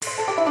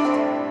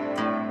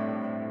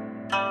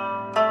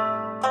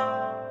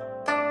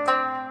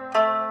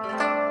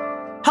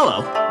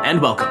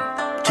and welcome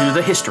to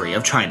the History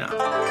of China.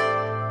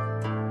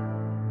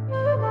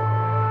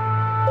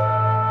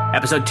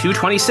 Episode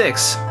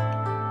 226,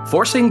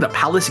 Forcing the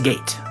Palace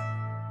Gate.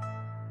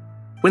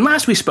 When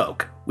last we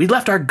spoke, we'd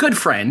left our good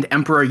friend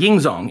Emperor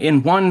Yingzong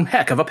in one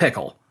heck of a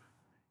pickle.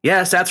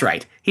 Yes, that's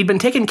right, he'd been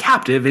taken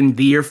captive in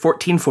the year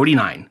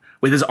 1449,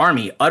 with his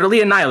army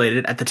utterly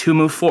annihilated at the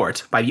Tumu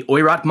Fort by the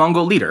Oirat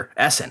Mongol leader,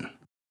 Esen.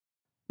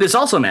 This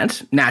also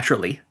meant,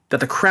 naturally, that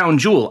the crown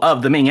jewel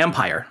of the Ming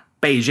Empire,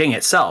 Beijing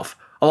itself,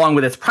 along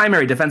with its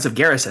primary defensive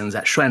garrisons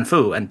at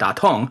Xuanfu and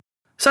Datong,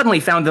 suddenly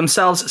found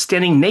themselves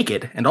standing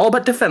naked and all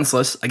but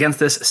defenseless against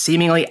this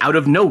seemingly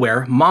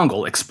out-of-nowhere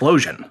Mongol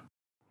explosion.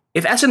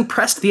 If Esen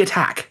pressed the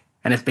attack,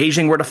 and if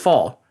Beijing were to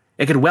fall,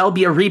 it could well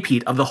be a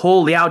repeat of the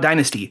whole Liao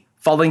dynasty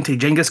falling to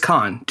Genghis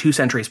Khan 2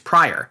 centuries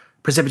prior,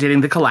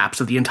 precipitating the collapse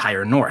of the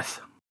entire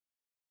north.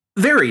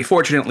 Very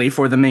fortunately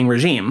for the Ming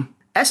regime,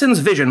 Esen's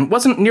vision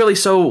wasn't nearly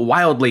so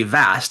wildly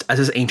vast as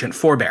his ancient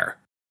forebear.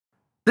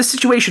 This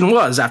situation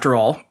was, after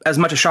all, as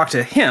much a shock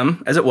to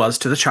him as it was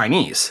to the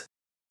Chinese.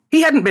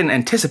 He hadn't been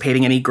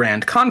anticipating any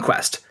grand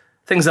conquest.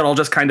 Things had all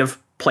just kind of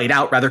played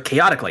out rather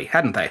chaotically,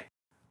 hadn't they?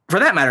 For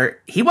that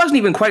matter, he wasn't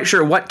even quite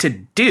sure what to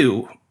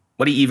do,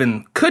 what he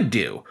even could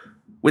do,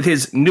 with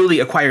his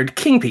newly acquired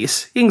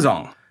kingpiece,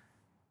 Yingzong.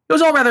 It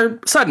was all rather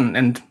sudden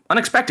and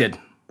unexpected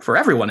for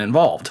everyone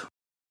involved.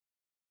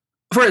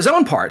 For his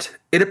own part,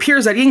 it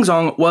appears that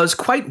Yingzong was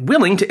quite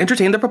willing to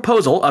entertain the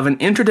proposal of an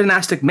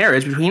interdynastic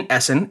marriage between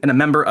Esen and a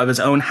member of his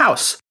own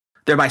house,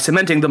 thereby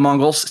cementing the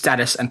Mongols'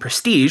 status and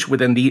prestige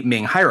within the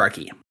Ming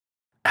hierarchy.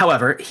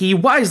 However, he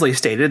wisely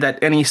stated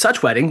that any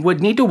such wedding would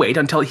need to wait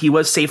until he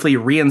was safely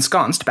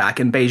re-ensconced back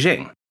in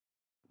Beijing.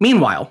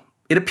 Meanwhile,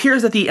 it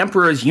appears that the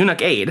emperor's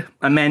eunuch aide,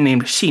 a man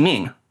named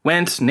Ming,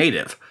 went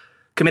native,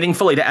 committing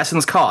fully to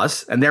Esen's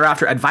cause and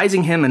thereafter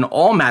advising him in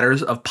all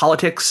matters of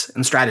politics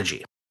and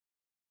strategy.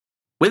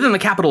 Within the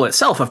capital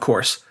itself, of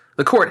course,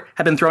 the court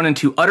had been thrown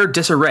into utter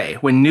disarray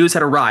when news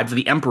had arrived of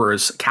the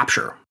emperor's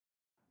capture.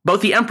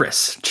 Both the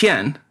Empress,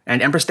 Qian,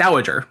 and Empress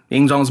Dowager,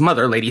 Yingzong's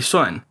mother, Lady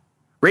Sun,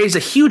 raised a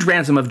huge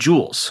ransom of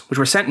jewels, which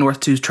were sent north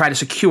to try to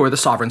secure the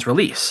sovereign's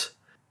release.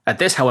 At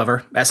this,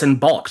 however, Esen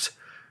balked,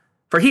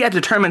 for he had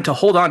determined to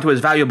hold on to his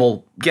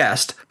valuable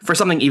guest for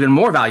something even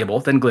more valuable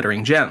than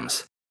glittering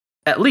gems.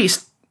 At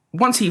least,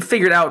 once he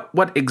figured out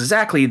what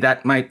exactly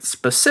that might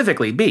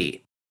specifically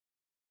be.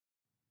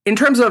 In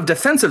terms of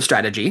defensive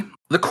strategy,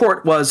 the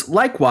court was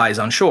likewise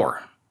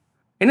unsure.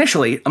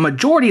 Initially, a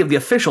majority of the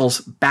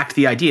officials backed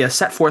the idea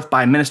set forth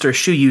by Minister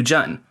Xu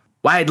Yuzhen,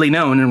 widely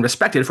known and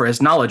respected for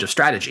his knowledge of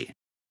strategy.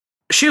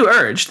 Xu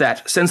urged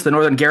that since the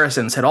northern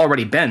garrisons had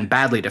already been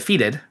badly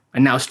defeated,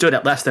 and now stood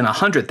at less than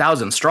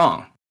 100,000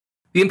 strong,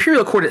 the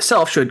imperial court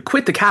itself should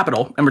quit the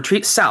capital and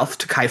retreat south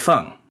to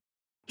Kaifeng.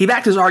 He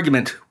backed his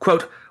argument,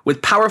 quote,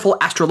 with powerful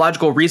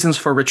astrological reasons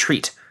for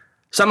retreat.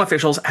 Some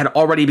officials had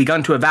already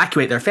begun to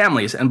evacuate their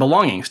families and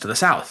belongings to the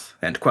south,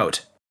 end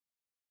quote.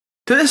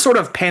 To this sort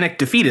of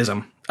panicked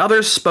defeatism,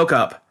 others spoke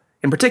up,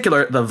 in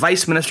particular the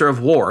Vice Minister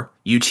of War,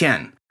 Yu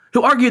Qian,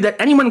 who argued that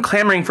anyone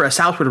clamoring for a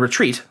southward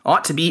retreat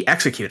ought to be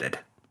executed.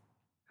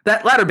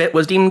 That latter bit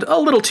was deemed a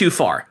little too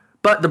far,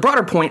 but the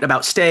broader point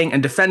about staying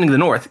and defending the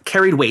north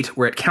carried weight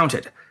where it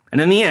counted,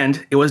 and in the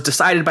end, it was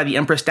decided by the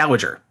Empress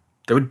Dowager.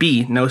 There would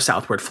be no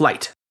southward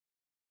flight.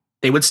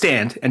 They would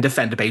stand and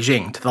defend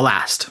Beijing to the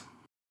last.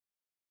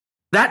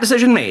 That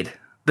decision made,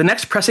 the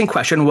next pressing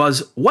question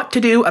was what to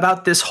do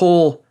about this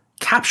whole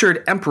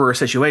captured emperor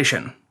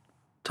situation.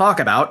 Talk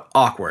about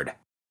awkward.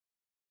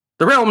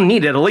 The realm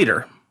needed a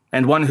leader,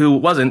 and one who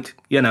wasn't,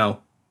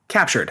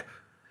 captured.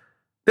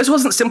 This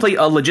wasn't simply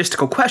a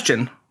logistical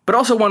question, but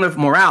also one of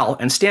morale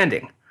and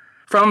standing.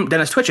 From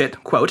Dennis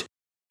Twitchett, quote,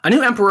 a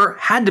new emperor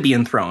had to be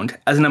enthroned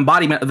as an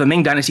embodiment of the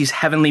Ming Dynasty's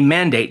heavenly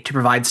mandate to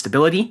provide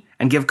stability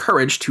and give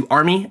courage to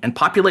army and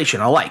population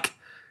alike,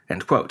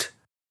 end quote.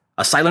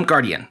 A silent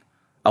guardian,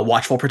 a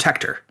watchful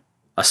protector,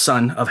 a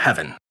son of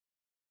heaven.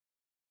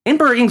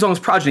 Emperor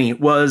Yingzong's progeny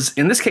was,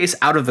 in this case,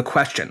 out of the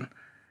question.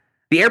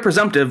 The heir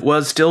presumptive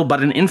was still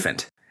but an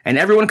infant, and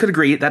everyone could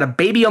agree that a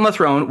baby on the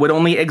throne would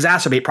only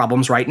exacerbate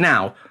problems right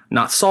now,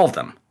 not solve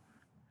them.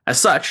 As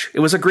such,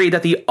 it was agreed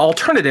that the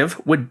alternative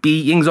would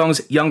be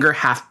Yingzong's younger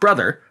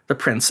half-brother, the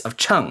Prince of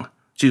Cheng,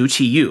 Zhu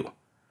Qiyu,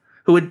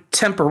 who would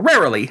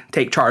temporarily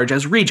take charge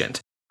as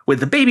regent, with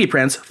the baby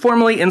prince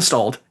formally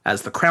installed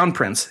as the crown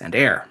prince and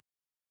heir.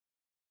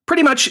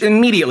 Pretty much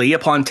immediately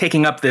upon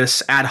taking up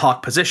this ad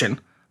hoc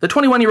position, the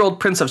 21-year-old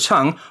Prince of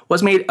Cheng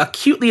was made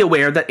acutely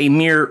aware that a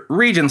mere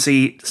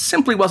regency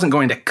simply wasn't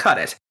going to cut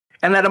it,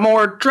 and that a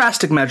more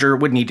drastic measure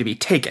would need to be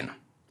taken.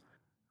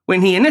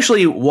 When he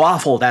initially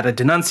waffled at a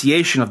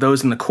denunciation of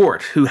those in the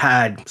court who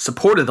had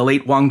supported the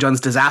late Wang Zhen's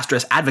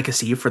disastrous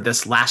advocacy for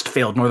this last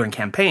failed northern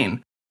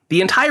campaign,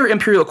 the entire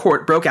imperial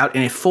court broke out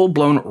in a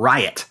full-blown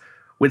riot,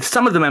 with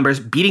some of the members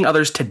beating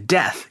others to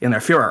death in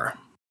their furor.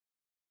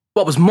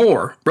 What was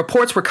more,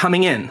 reports were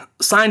coming in,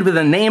 signed with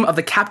the name of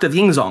the captive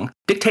Yingzong,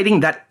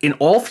 dictating that in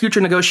all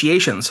future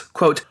negotiations,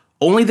 quote,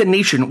 only the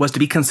nation was to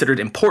be considered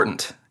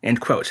important,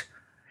 end quote,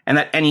 and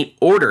that any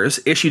orders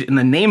issued in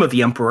the name of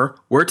the emperor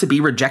were to be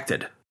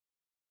rejected.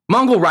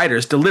 Mongol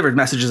writers delivered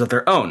messages of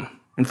their own,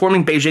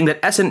 informing Beijing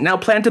that Esen now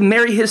planned to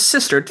marry his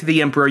sister to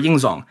the Emperor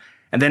Yingzong,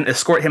 and then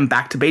escort him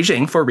back to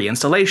Beijing for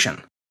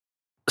reinstallation.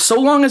 So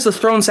long as the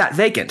throne sat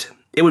vacant,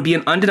 it would be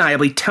an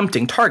undeniably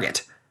tempting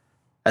target.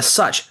 As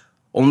such,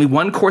 only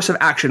one course of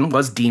action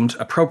was deemed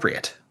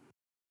appropriate.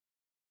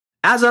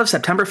 As of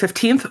September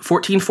 15th,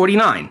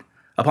 1449,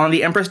 upon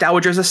the Empress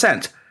Dowager's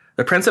ascent,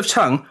 the Prince of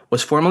Cheng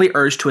was formally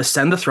urged to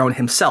ascend the throne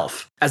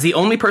himself, as the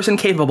only person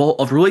capable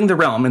of ruling the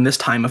realm in this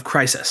time of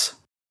crisis.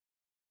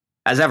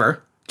 As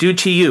ever, Zhu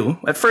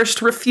Qiyu at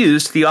first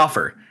refused the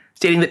offer,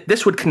 stating that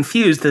this would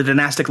confuse the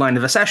dynastic line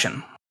of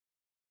accession.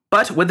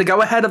 But with the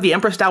go-ahead of the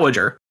Empress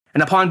Dowager,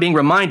 and upon being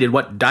reminded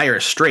what dire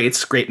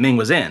straits Great Ming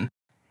was in,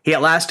 he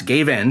at last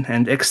gave in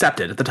and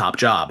accepted the top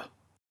job.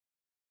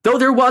 Though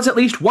there was at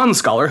least one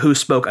scholar who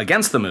spoke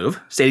against the move,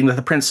 stating that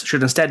the prince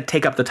should instead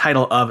take up the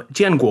title of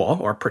Jianguo,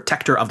 or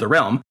Protector of the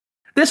Realm,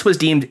 this was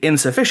deemed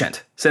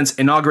insufficient, since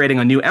inaugurating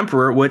a new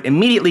emperor would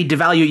immediately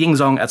devalue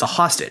Yingzong as a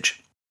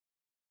hostage.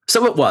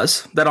 So it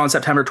was that on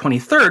September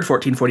 23rd,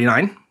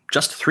 1449,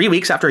 just 3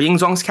 weeks after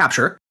Yingzong's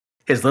capture,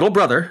 his little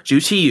brother, Zhu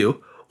Qiyu,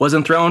 was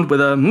enthroned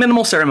with a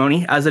minimal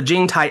ceremony as the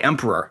Jingtai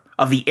Emperor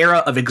of the Era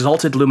of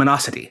Exalted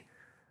Luminosity,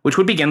 which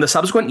would begin the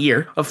subsequent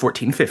year of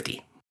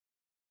 1450.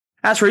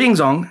 As for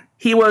Yingzong,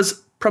 he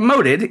was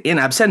promoted in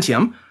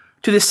absentiam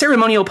to the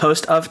ceremonial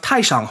post of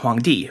Taishan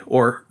Huangdi,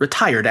 or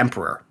Retired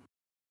Emperor.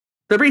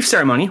 The brief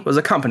ceremony was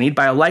accompanied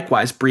by a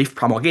likewise brief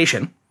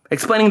promulgation,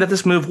 explaining that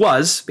this move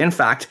was, in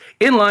fact,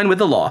 in line with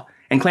the law,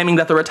 and claiming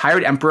that the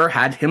retired emperor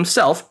had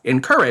himself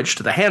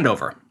encouraged the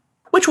handover.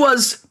 Which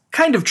was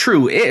kind of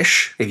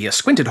true-ish, if you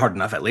squinted hard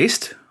enough at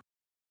least.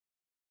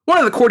 One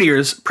of the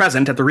courtiers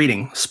present at the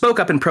reading spoke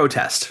up in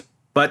protest,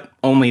 but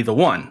only the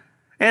one,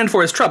 and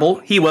for his trouble,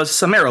 he was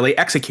summarily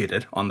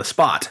executed on the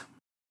spot.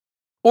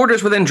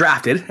 Orders were then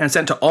drafted and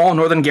sent to all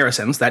northern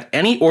garrisons that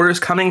any orders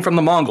coming from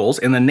the Mongols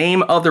in the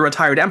name of the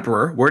retired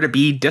emperor were to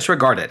be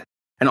disregarded,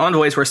 and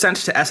envoys were sent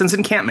to Esen's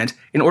encampment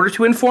in order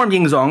to inform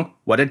Yingzong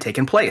what had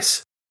taken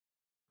place.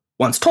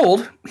 Once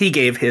told, he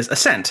gave his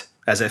assent,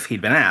 as if he'd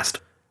been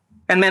asked,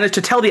 and managed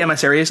to tell the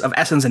emissaries of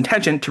Esen's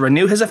intention to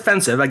renew his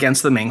offensive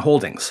against the Ming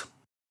holdings.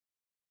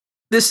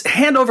 This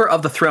handover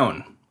of the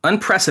throne,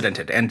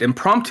 unprecedented and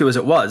impromptu as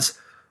it was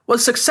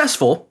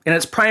successful in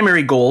its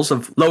primary goals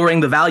of lowering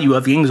the value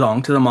of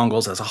Yingzong to the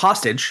Mongols as a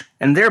hostage,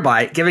 and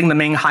thereby giving the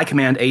Ming high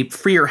command a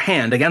freer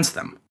hand against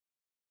them.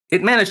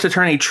 It managed to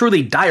turn a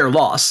truly dire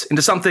loss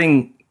into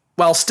something,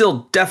 while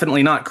still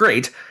definitely not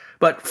great,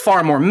 but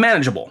far more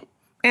manageable,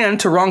 and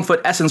to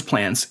wrong-foot Esen's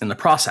plans in the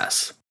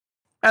process.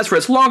 As for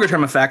its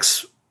longer-term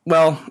effects,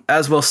 well,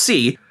 as we'll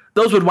see,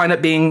 those would wind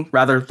up being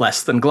rather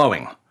less than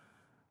glowing.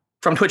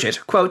 From Twitchit,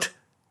 quote,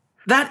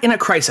 "That in a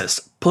crisis,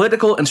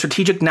 political and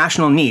strategic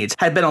national needs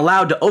had been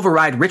allowed to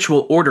override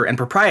ritual order and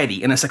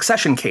propriety in a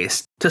succession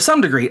case, to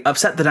some degree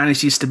upset the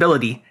dynasty's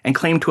stability and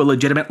claim to a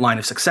legitimate line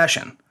of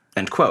succession."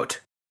 End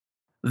quote.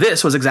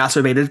 This was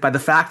exacerbated by the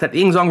fact that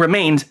Yingzong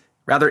remained,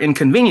 rather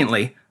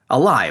inconveniently,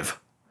 alive.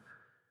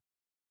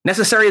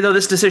 Necessary though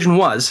this decision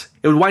was,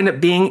 it would wind up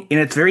being, in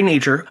its very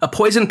nature, a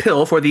poison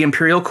pill for the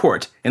imperial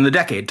court in the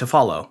decade to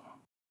follow.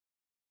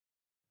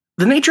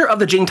 The nature of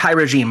the Jingtai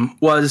regime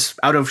was,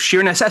 out of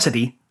sheer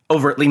necessity,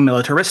 overtly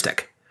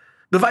militaristic.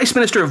 The Vice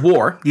Minister of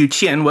War, Yu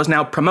Qian, was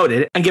now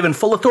promoted and given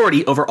full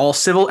authority over all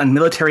civil and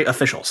military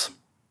officials.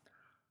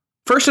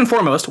 First and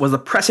foremost was the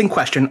pressing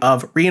question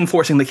of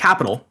reinforcing the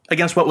capital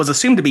against what was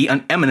assumed to be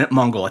an imminent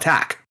Mongol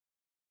attack.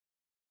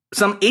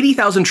 Some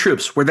 80,000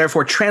 troops were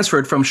therefore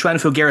transferred from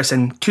Xuanfu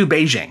garrison to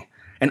Beijing,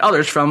 and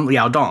others from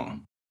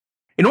Liaodong.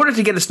 In order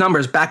to get its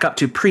numbers back up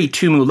to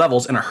pre-Tumu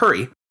levels in a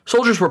hurry,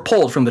 soldiers were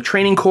pulled from the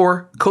training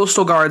corps,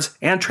 coastal guards,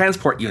 and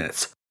transport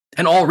units,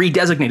 and all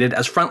redesignated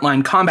as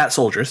frontline combat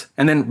soldiers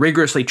and then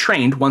rigorously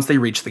trained once they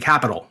reached the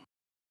capital.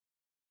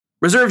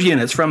 Reserve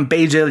units from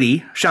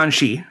Beizhi,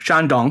 Shanxi,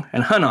 Shandong,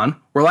 and Henan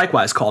were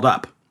likewise called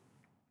up.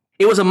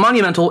 It was a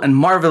monumental and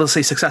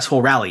marvelously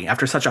successful rally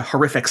after such a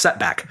horrific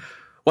setback,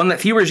 one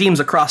that few regimes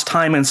across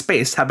time and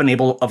space have been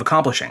able of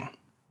accomplishing.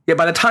 Yet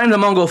by the time the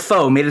Mongol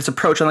foe made its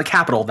approach on the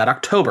capital that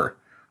October,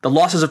 the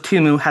losses of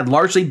Tumu had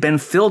largely been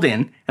filled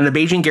in, and the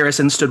Beijing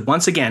garrison stood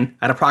once again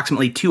at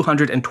approximately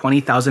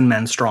 220,000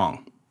 men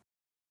strong.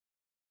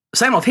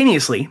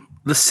 Simultaneously,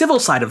 the civil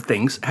side of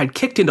things had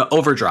kicked into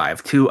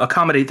overdrive to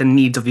accommodate the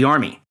needs of the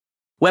army.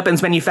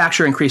 Weapons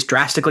manufacture increased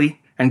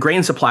drastically, and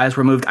grain supplies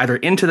were moved either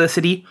into the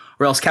city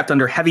or else kept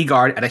under heavy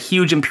guard at a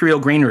huge imperial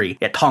granary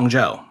at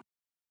Tongzhou.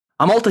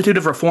 A multitude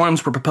of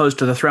reforms were proposed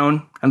to the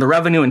throne, and the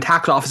revenue and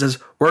tax offices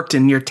worked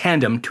in near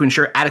tandem to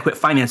ensure adequate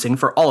financing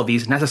for all of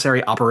these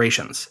necessary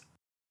operations.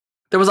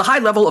 There was a high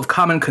level of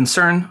common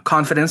concern,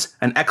 confidence,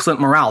 and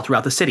excellent morale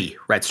throughout the city,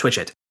 writes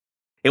Twitchit.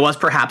 It was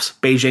perhaps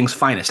Beijing's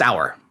finest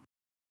hour.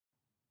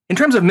 In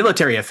terms of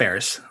military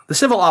affairs, the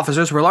civil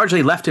officers were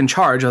largely left in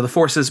charge of the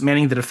forces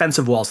manning the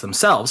defensive walls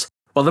themselves,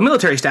 while the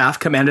military staff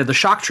commanded the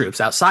shock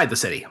troops outside the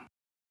city.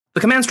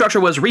 The command structure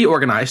was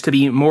reorganized to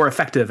be more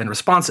effective and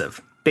responsive,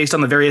 based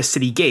on the various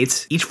city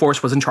gates each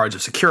force was in charge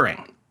of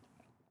securing.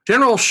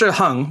 General Shi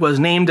Heng was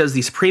named as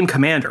the supreme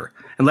commander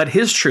and led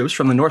his troops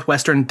from the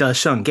northwestern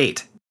Desheng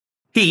Gate.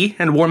 He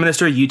and War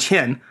Minister Yu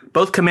Qian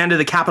both commanded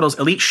the capital's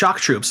elite shock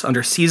troops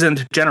under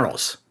seasoned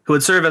generals, who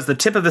would serve as the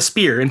tip of the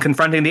spear in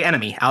confronting the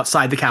enemy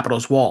outside the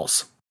capital's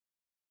walls.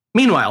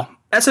 Meanwhile,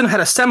 Esen had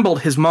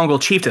assembled his Mongol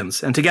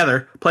chieftains and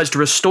together pledged to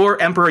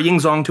restore Emperor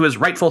Yingzong to his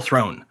rightful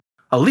throne,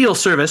 a leal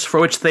service for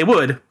which they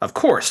would, of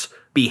course,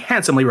 be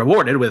handsomely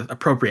rewarded with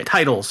appropriate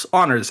titles,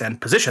 honors, and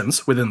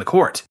positions within the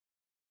court.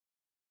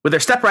 With their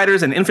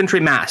stepriders and infantry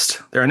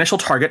massed, their initial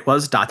target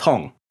was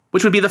Datong,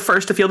 which would be the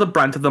first to feel the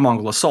brunt of the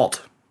Mongol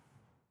assault.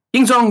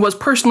 Yingzong was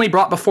personally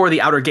brought before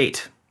the outer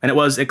gate, and it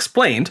was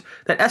explained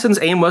that Esen's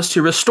aim was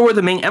to restore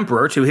the Ming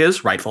Emperor to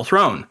his rightful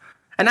throne,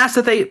 and asked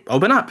that they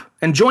open up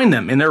and join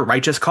them in their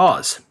righteous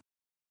cause.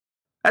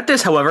 At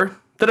this, however,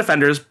 the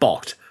defenders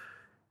balked.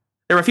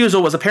 Their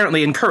refusal was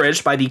apparently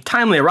encouraged by the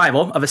timely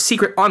arrival of a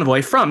secret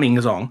envoy from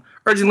Yingzong,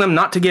 urging them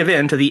not to give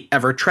in to the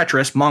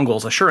ever-treacherous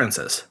Mongols'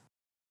 assurances.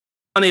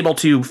 Unable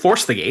to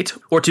force the gate,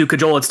 or to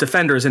cajole its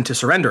defenders into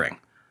surrendering,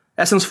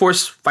 Esen's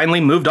force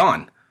finally moved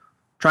on,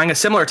 trying a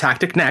similar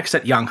tactic next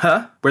at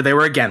Yanghe, where they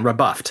were again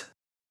rebuffed.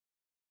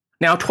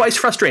 Now twice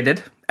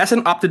frustrated,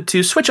 Esen opted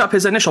to switch up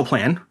his initial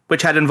plan,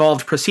 which had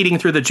involved proceeding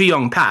through the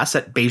Zhuyong Pass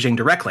at Beijing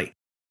directly,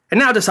 and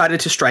now decided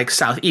to strike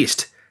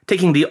southeast,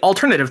 taking the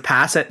alternative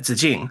pass at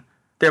Zijing,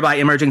 thereby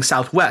emerging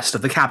southwest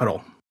of the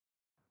capital.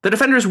 The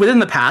defenders within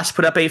the pass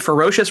put up a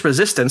ferocious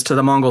resistance to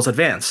the Mongols'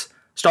 advance,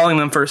 stalling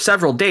them for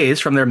several days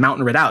from their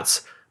mountain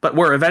redoubts, but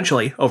were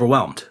eventually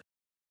overwhelmed.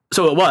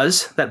 So it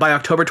was that by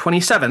October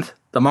 27th,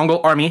 the Mongol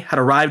army had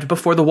arrived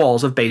before the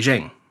walls of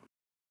Beijing.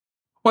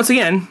 Once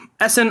again,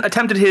 Esen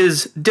attempted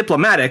his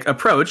diplomatic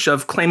approach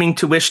of claiming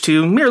to wish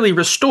to merely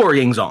restore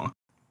Yingzong,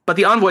 but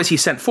the envoys he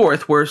sent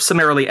forth were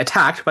summarily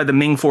attacked by the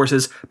Ming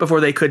forces before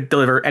they could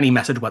deliver any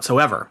message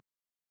whatsoever.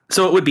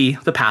 So it would be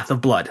the path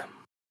of blood.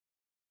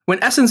 When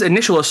Esen's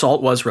initial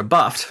assault was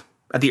rebuffed,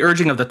 at the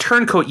urging of the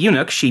turncoat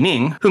eunuch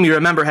Ning, whom you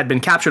remember had been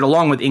captured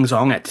along with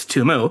Yingzong at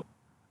Tumu,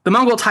 the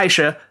Mongol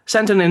Taisha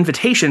sent an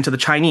invitation to the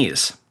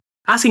Chinese,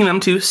 asking them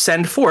to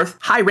send forth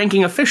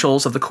high-ranking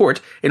officials of the court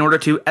in order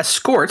to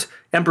escort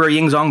Emperor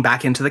Yingzong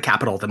back into the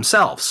capital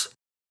themselves.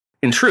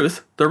 In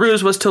truth, the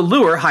ruse was to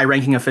lure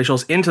high-ranking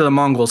officials into the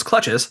Mongols'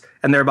 clutches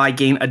and thereby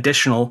gain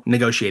additional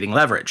negotiating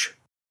leverage.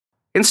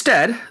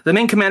 Instead, the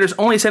Ming commanders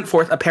only sent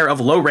forth a pair of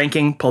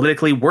low-ranking,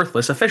 politically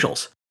worthless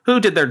officials, who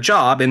did their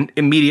job in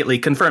immediately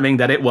confirming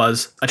that it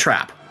was a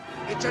trap.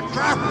 It's a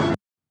trap!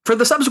 For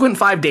the subsequent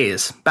 5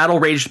 days, battle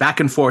raged back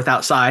and forth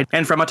outside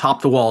and from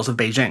atop the walls of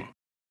Beijing.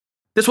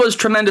 This was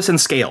tremendous in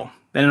scale,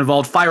 and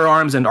involved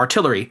firearms and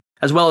artillery,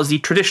 as well as the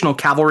traditional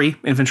cavalry,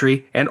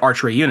 infantry, and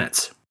archery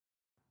units.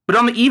 But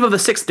on the eve of the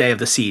 6th day of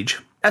the siege,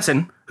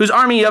 Esen, whose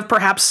army of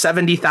perhaps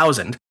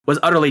 70,000 was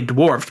utterly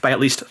dwarfed by at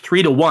least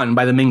 3-1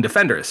 by the Ming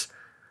defenders,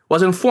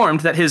 was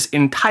informed that his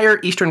entire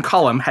eastern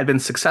column had been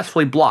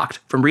successfully blocked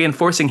from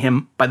reinforcing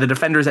him by the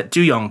defenders at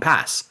Zhuyong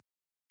Pass.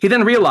 He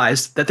then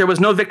realized that there was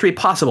no victory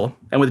possible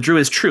and withdrew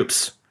his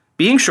troops,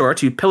 being sure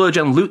to pillage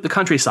and loot the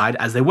countryside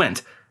as they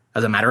went,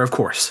 as a matter of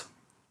course.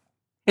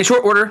 In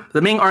short order,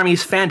 the Ming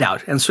armies fanned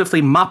out and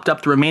swiftly mopped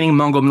up the remaining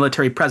Mongol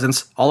military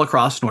presence all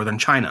across northern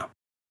China.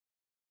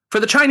 For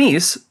the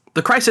Chinese,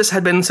 the crisis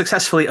had been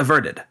successfully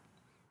averted.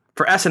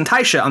 For Esen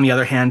Taishi, on the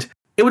other hand,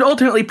 it would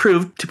ultimately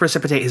prove to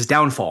precipitate his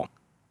downfall.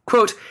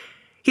 Quote,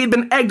 he had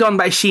been egged on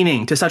by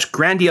Ning to such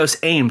grandiose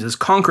aims as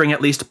conquering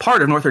at least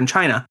part of northern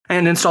China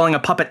and installing a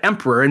puppet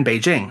emperor in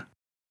Beijing.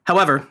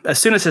 However, as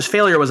soon as his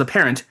failure was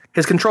apparent,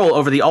 his control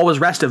over the always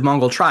restive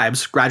Mongol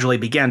tribes gradually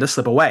began to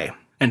slip away.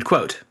 End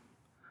quote.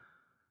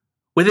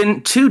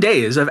 Within 2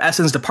 days of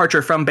Esen's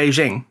departure from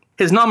Beijing,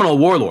 his nominal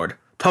warlord,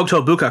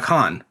 Toghto Bukha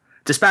Khan,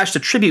 dispatched a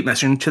tribute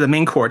mission to the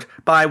Ming court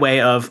by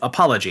way of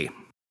apology.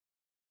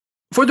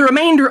 For the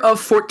remainder of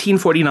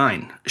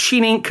 1449,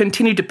 Ning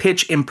continued to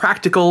pitch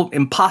impractical,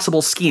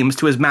 impossible schemes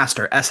to his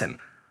master, Esen.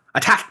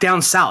 Attack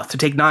down south to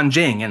take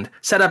Nanjing and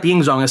set up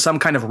Yingzong as some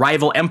kind of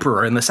rival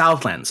emperor in the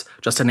Southlands,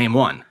 just to name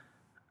one.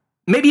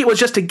 Maybe it was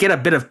just to get a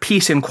bit of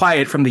peace and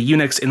quiet from the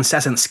eunuch's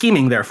incessant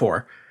scheming,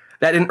 therefore,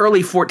 that in early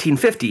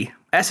 1450,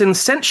 Esen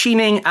sent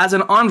Ning as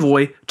an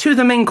envoy to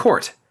the Ming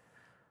court.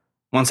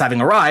 Once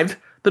having arrived,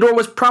 the door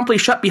was promptly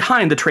shut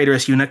behind the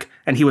traitorous eunuch,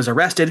 and he was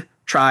arrested,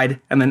 tried,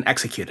 and then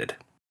executed.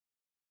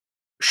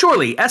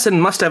 Surely, Esen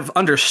must have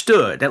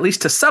understood, at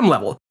least to some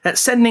level, that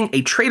sending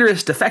a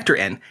traitorous defector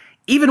in,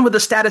 even with the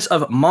status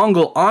of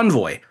Mongol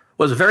envoy,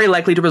 was very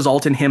likely to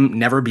result in him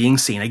never being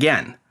seen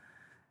again.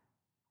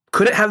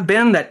 Could it have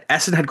been that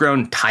Esen had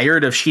grown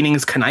tired of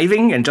Ning's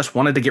conniving and just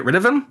wanted to get rid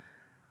of him?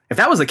 If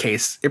that was the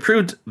case, it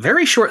proved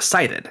very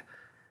short-sighted.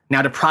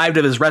 Now deprived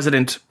of his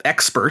resident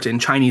expert in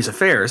Chinese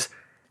affairs,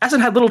 Esen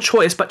had little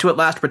choice but to at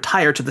last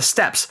retire to the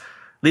steppes,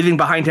 leaving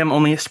behind him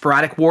only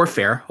sporadic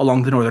warfare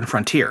along the northern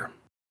frontier.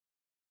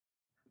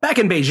 Back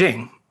in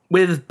Beijing,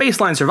 with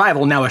baseline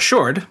survival now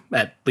assured,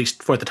 at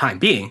least for the time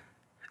being,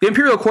 the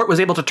imperial court was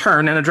able to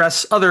turn and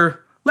address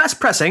other, less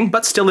pressing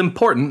but still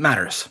important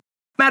matters.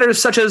 Matters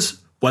such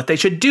as what they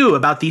should do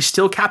about the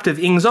still captive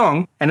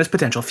Yingzong and his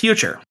potential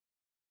future.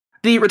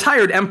 The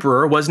retired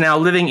emperor was now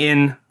living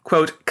in,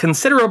 quote,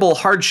 considerable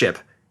hardship,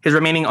 his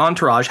remaining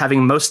entourage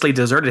having mostly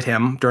deserted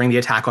him during the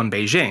attack on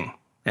Beijing,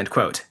 end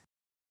quote.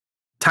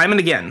 Time and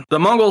again, the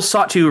Mongols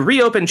sought to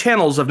reopen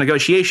channels of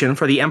negotiation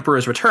for the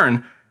emperor's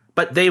return,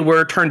 but they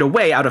were turned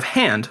away out of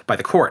hand by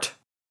the court.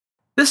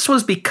 This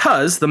was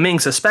because the Ming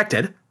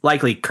suspected,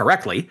 likely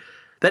correctly,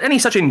 that any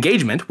such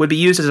engagement would be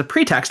used as a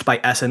pretext by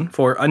Esen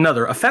for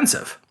another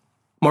offensive.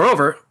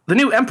 Moreover, the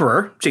new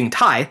emperor,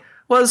 Jingtai,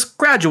 was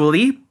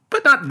gradually,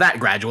 but not that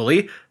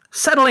gradually,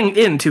 settling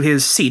into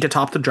his seat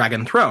atop the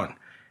dragon throne,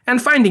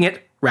 and finding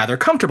it rather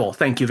comfortable,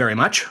 thank you very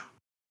much.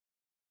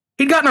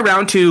 He'd gotten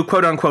around to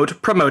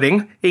quote-unquote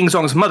promoting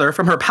Yingzong's mother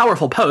from her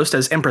powerful post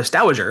as Empress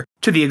Dowager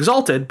to the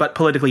exalted but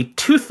politically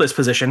toothless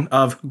position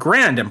of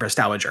Grand Empress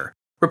Dowager,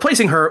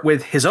 replacing her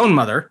with his own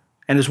mother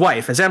and his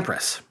wife as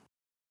Empress.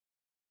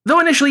 Though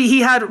initially he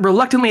had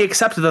reluctantly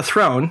accepted the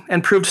throne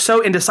and proved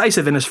so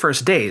indecisive in his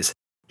first days,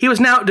 he was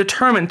now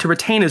determined to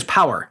retain his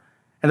power,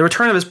 and the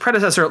return of his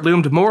predecessor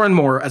loomed more and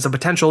more as a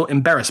potential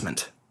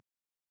embarrassment.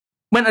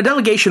 When a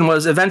delegation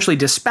was eventually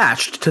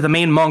dispatched to the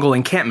main Mongol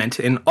encampment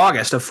in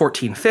August of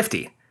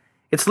 1450,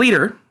 its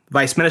leader,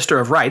 Vice Minister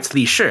of Rights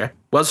Li Shi,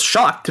 was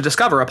shocked to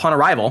discover upon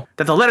arrival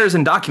that the letters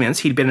and documents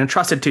he'd been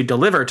entrusted to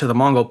deliver to the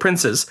Mongol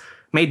princes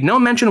made no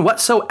mention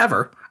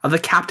whatsoever of the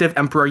captive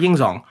Emperor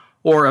Yingzong,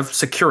 or of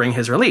securing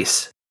his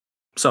release.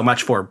 So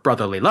much for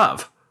brotherly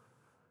love.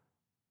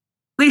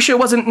 Li Shi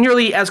wasn't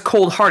nearly as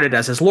cold-hearted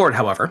as his lord,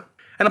 however,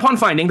 and upon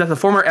finding that the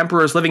former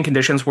emperor's living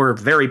conditions were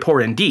very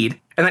poor indeed,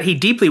 and that he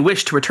deeply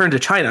wished to return to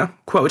China,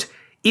 quote,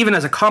 even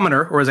as a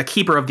commoner or as a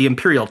keeper of the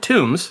imperial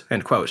tombs,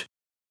 end quote,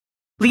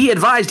 Li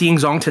advised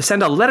Yingzong to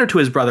send a letter to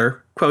his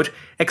brother, quote,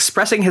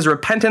 expressing his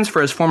repentance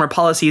for his former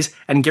policies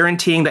and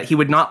guaranteeing that he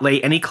would not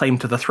lay any claim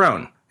to the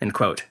throne, end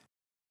quote.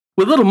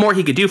 With little more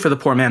he could do for the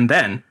poor man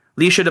then,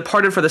 Li Shi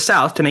departed for the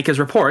south to make his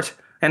report,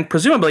 and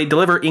presumably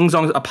deliver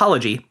Yingzong's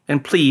apology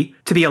and plea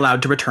to be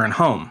allowed to return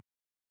home.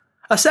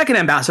 A second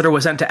ambassador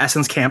was sent to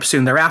Esen's camp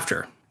soon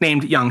thereafter,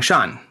 named Yang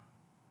Shan.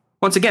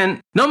 Once again,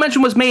 no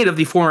mention was made of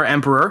the former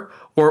emperor,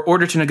 or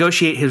order to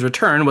negotiate his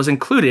return was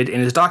included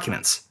in his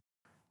documents.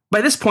 By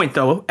this point,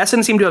 though,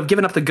 Esen seemed to have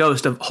given up the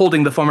ghost of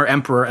holding the former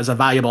emperor as a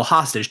valuable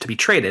hostage to be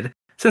traded,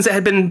 since it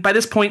had been by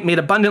this point made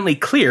abundantly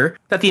clear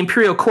that the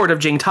imperial court of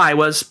Jingtai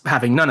was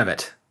having none of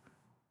it.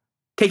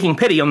 Taking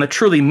pity on the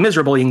truly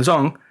miserable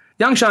Yingzong,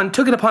 Yang Shan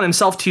took it upon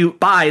himself to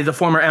buy the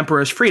former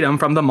emperor's freedom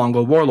from the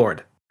Mongol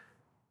warlord.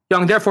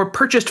 Yang therefore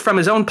purchased from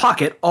his own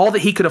pocket all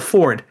that he could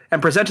afford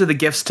and presented the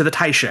gifts to the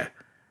Taishi.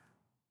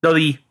 Though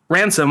the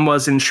ransom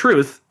was in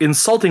truth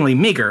insultingly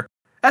meager,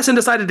 Esen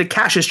decided to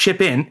cash his chip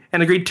in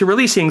and agreed to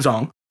release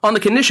Yingzong on the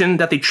condition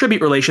that the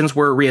tribute relations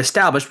were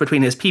re-established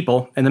between his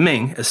people and the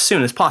Ming as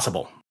soon as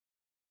possible.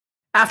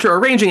 After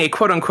arranging a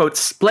quote-unquote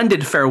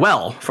splendid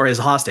farewell for his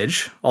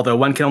hostage, although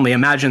one can only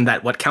imagine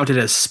that what counted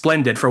as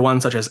splendid for one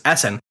such as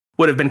Esen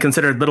would have been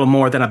considered little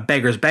more than a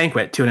beggar's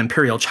banquet to an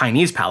imperial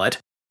Chinese palate,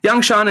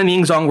 Yang Shan and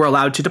Yingzong were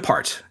allowed to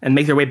depart and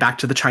make their way back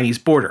to the Chinese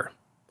border,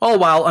 all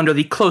while under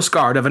the close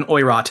guard of an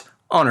Oirat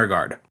honor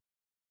guard.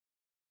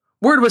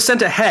 Word was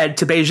sent ahead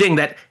to Beijing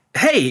that,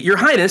 hey, your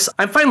highness,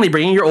 I'm finally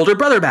bringing your older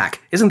brother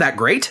back. Isn't that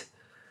great?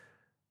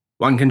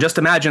 One can just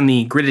imagine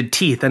the gritted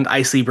teeth and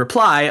icy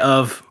reply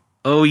of,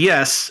 oh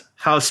yes,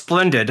 how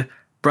splendid.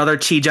 Brother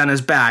Qizhen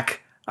is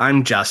back.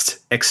 I'm just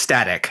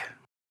ecstatic.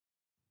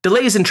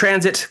 Delays in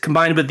transit,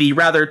 combined with the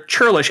rather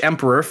churlish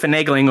emperor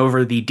finagling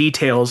over the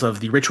details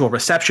of the ritual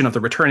reception of the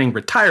returning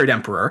retired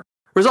emperor,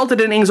 resulted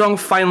in Yingzong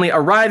finally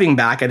arriving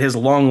back at his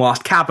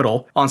long-lost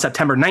capital on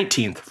September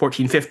 19th,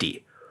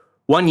 1450,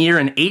 1 year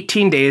and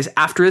 18 days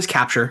after his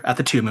capture at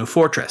the Tumu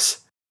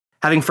Fortress,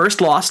 having first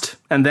lost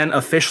and then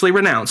officially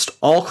renounced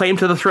all claim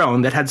to the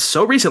throne that had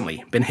so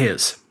recently been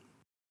his.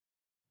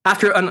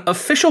 After an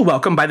official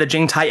welcome by the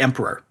Jingtai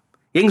Emperor,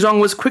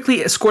 Yingzong was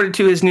quickly escorted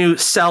to his new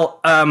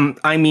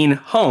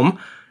home,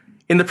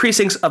 in the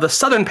precincts of the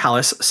southern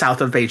palace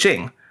south of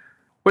Beijing,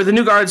 where the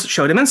new guards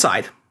showed him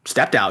inside,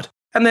 stepped out,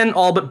 and then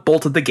all but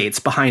bolted the gates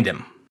behind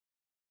him.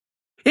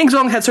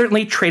 Yingzong had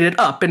certainly traded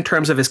up in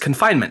terms of his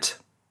confinement,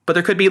 but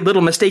there could be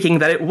little mistaking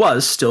that it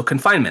was still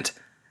confinement,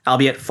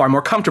 albeit far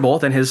more comfortable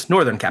than his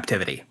northern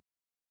captivity.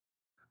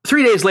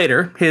 3 days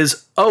later,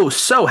 his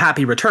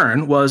oh-so-happy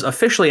return was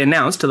officially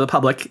announced to the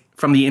public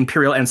from the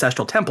Imperial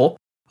Ancestral Temple,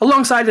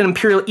 alongside an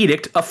imperial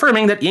edict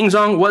affirming that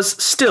Yingzong was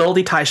still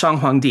the Taishan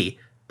Huangdi,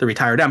 the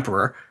retired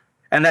emperor,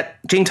 and that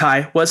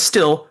Jingtai was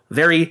still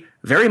very,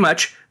 very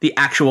much the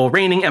actual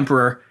reigning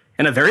emperor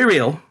in a very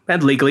real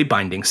and legally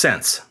binding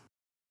sense.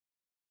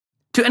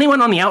 To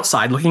anyone on the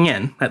outside looking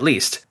in, at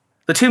least,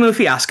 the Tumu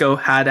fiasco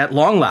had at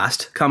long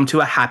last come to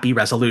a happy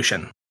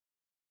resolution.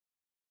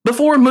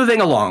 Before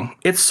moving along,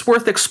 it's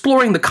worth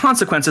exploring the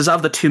consequences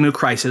of the Tumu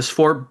crisis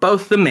for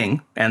both the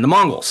Ming and the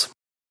Mongols.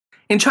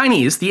 In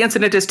Chinese, the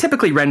incident is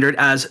typically rendered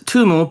as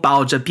Tumu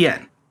Baozhe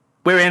Bian,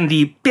 wherein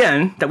the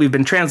bian that we've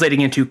been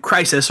translating into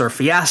crisis or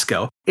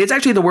fiasco is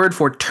actually the word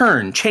for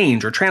turn,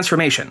 change, or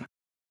transformation.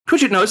 To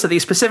which it notes that the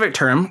specific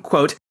term,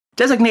 quote,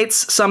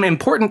 designates some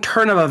important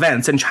turn of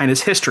events in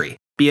China's history,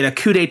 be it a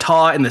coup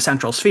d'etat in the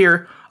central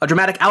sphere, a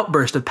dramatic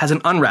outburst of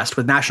peasant unrest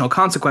with national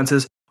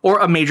consequences, or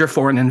a major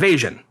foreign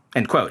invasion,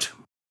 end quote.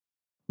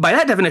 By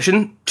that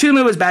definition,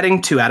 Tumu is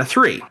batting 2 out of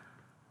 3.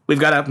 We've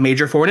got a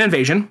major foreign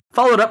invasion,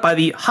 followed up by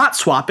the hot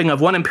swapping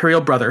of one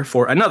imperial brother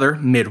for another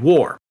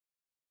mid-war.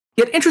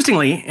 Yet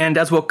interestingly, and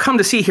as we'll come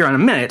to see here in a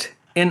minute,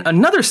 in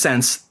another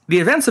sense, the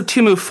events of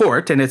Tumu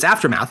Fort and its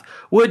aftermath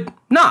would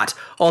not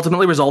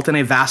ultimately result in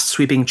a vast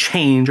sweeping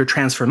change or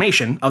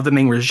transformation of the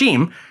Ming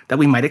regime that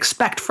we might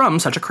expect from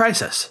such a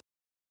crisis.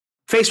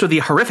 Faced with the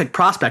horrific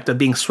prospect of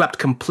being swept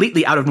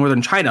completely out of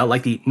northern China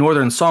like the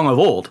Northern Song of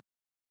old,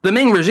 the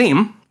Ming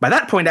regime, by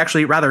that point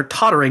actually rather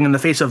tottering in the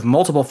face of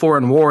multiple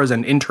foreign wars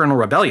and internal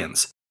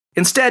rebellions,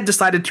 instead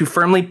decided to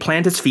firmly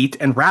plant its feet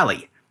and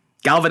rally,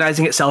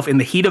 galvanizing itself in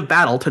the heat of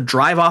battle to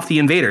drive off the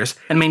invaders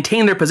and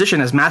maintain their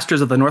position as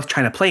masters of the North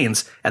China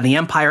Plains and the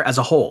empire as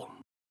a whole.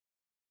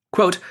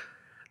 Quote,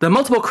 "The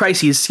multiple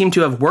crises seem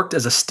to have worked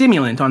as a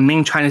stimulant on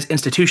Ming China's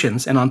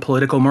institutions and on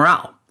political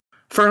morale.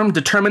 Firm,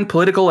 determined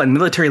political and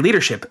military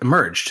leadership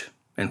emerged."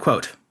 End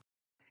quote.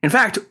 In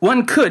fact,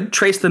 one could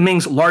trace the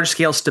Ming's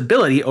large-scale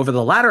stability over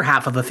the latter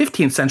half of the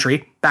 15th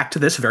century back to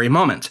this very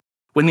moment,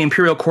 when the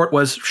imperial court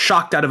was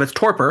shocked out of its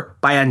torpor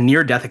by a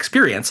near-death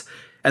experience,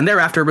 and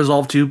thereafter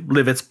resolved to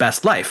live its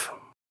best life.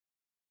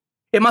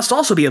 It must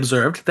also be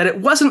observed that it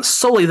wasn't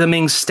solely the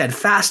Ming's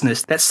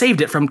steadfastness that saved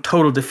it from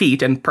total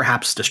defeat and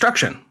perhaps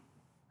destruction.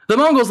 The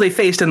Mongols they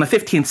faced in the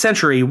 15th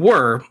century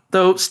were,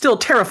 though still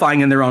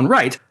terrifying in their own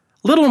right,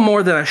 little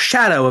more than a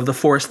shadow of the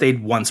force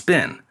they'd once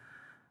been.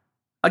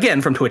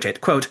 Again from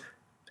Twitchit, quote,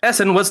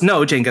 "Esen was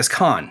no Genghis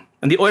Khan,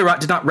 and the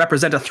Oirat did not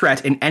represent a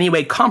threat in any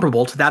way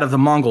comparable to that of the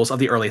Mongols of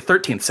the early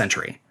 13th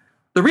century.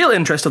 The real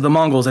interest of the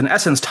Mongols in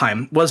Esen's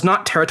time was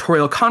not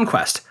territorial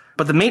conquest,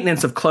 but the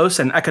maintenance of close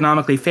and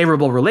economically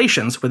favorable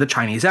relations with the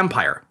Chinese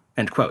Empire."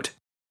 End quote.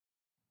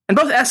 And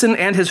both Esen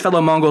and his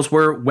fellow Mongols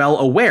were well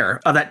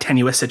aware of that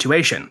tenuous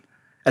situation,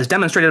 as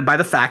demonstrated by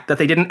the fact that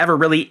they didn't ever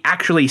really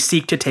actually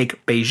seek to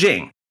take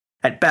Beijing,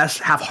 at best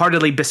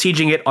half-heartedly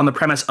besieging it on the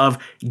premise of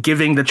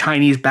giving the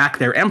Chinese back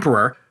their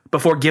emperor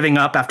before giving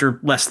up after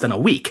less than a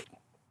week,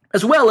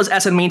 as well as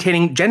Esen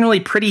maintaining generally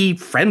pretty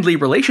friendly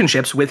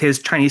relationships with his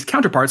Chinese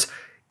counterparts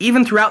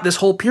even throughout this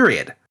whole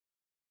period.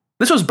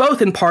 This was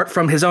both in part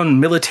from his own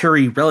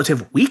military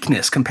relative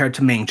weakness compared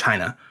to Ming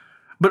China,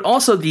 but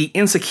also the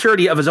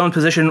insecurity of his own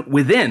position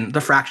within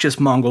the fractious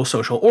Mongol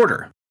social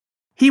order.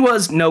 He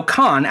was no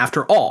Khan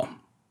after all,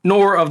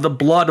 nor of the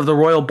blood of the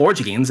royal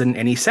Borjigins in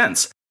any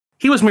sense.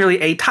 He was merely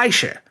a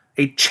Taishi,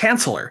 a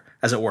chancellor,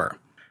 as it were,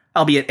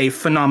 albeit a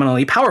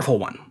phenomenally powerful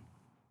one.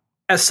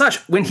 As such,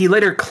 when he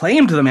later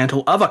claimed the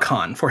mantle of a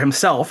Khan for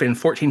himself in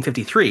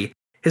 1453,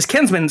 his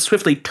kinsmen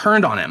swiftly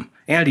turned on him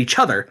and each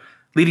other,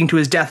 leading to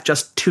his death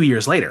just 2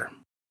 years later.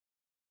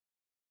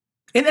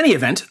 In any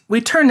event,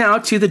 we turn now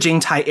to the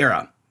Jingtai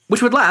Era,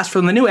 which would last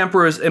from the new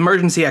emperor's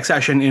emergency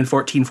accession in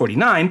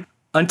 1449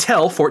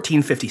 until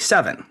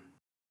 1457.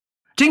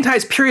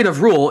 Jingtai's period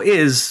of rule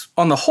is,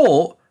 on the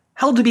whole,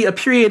 held to be a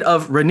period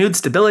of renewed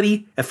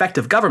stability,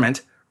 effective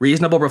government,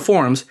 reasonable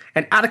reforms,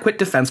 and adequate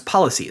defense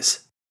policies.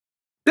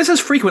 This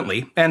has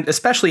frequently, and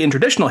especially in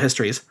traditional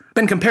histories,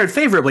 been compared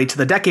favorably to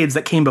the decades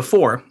that came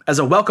before as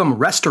a welcome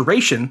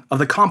restoration of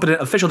the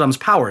competent officialdom's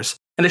powers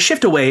and a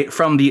shift away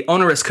from the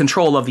onerous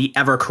control of the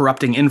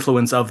ever-corrupting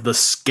influence of the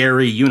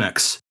scary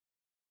eunuchs.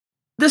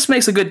 This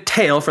makes a good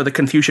tale for the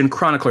Confucian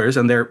chroniclers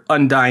and their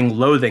undying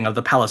loathing of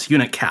the palace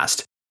eunuch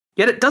caste,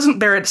 yet it doesn't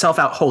bear itself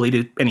out wholly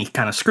to any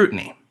kind of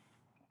scrutiny.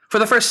 For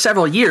the first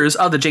several years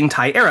of the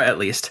Jingtai era, at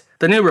least,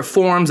 the new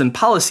reforms and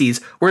policies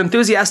were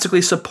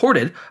enthusiastically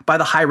supported by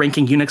the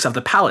high-ranking eunuchs of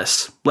the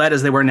palace, led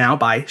as they were now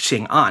by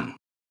Xing An.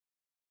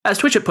 As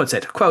Twitchit puts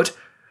it, quote,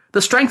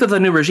 "The strength of the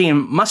new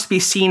regime must be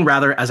seen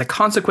rather as a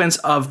consequence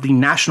of the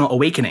national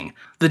awakening,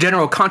 the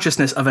general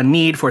consciousness of a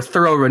need for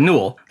thorough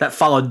renewal that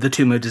followed the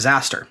Tumu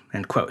disaster."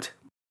 End quote.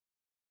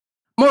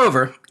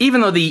 Moreover,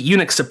 even though the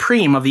eunuch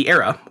supreme of the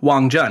era,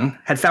 Wang Zhen,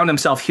 had found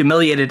himself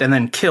humiliated and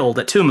then killed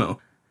at Tumu,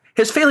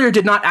 his failure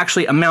did not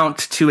actually amount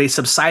to a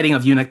subsiding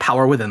of eunuch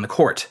power within the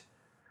court.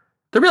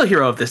 The real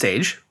hero of this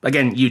age,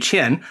 again Yu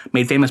Qian,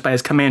 made famous by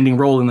his commanding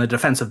role in the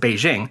defense of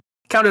Beijing,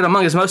 counted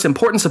among his most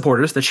important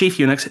supporters the chief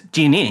eunuchs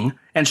Ning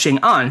and Xing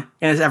An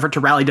in his effort to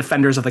rally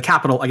defenders of the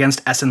capital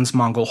against Esen's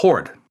Mongol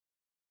horde.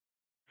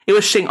 It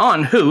was Xing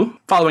An who,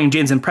 following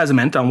Jin's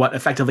imprisonment on what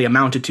effectively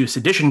amounted to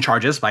sedition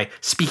charges by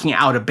speaking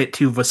out a bit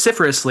too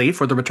vociferously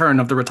for the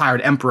return of the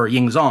retired Emperor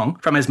Yingzong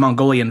from his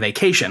Mongolian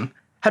vacation,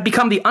 had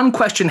become the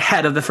unquestioned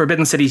head of the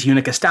Forbidden City's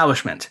eunuch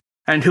establishment,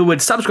 and who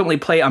would subsequently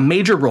play a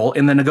major role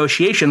in the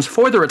negotiations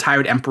for the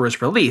retired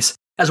emperor's release,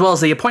 as well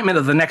as the appointment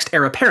of the next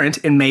heir apparent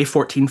in May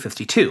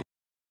 1452.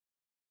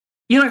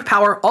 Eunuch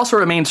power also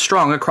remained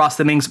strong across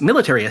the Ming's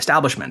military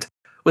establishment,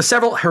 with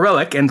several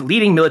heroic and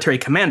leading military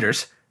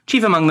commanders,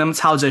 chief among them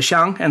Cao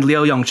Zhixiang and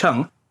Liu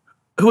Yongcheng,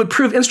 who would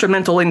prove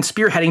instrumental in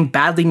spearheading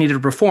badly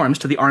needed reforms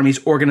to the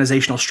army's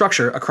organizational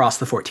structure across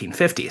the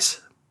 1450s.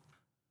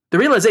 The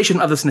realization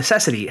of this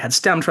necessity had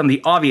stemmed from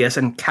the obvious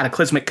and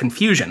cataclysmic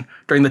confusion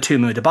during the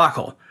Tumu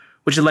debacle,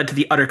 which had led to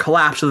the utter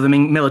collapse of the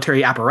Ming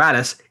military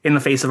apparatus in the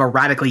face of a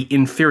radically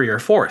inferior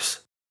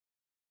force.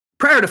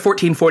 Prior to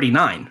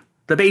 1449,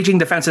 the Beijing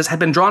defenses had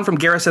been drawn from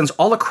garrisons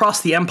all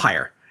across the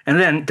empire, and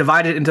then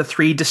divided into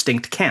 3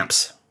 distinct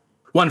camps.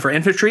 One for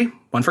infantry,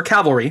 one for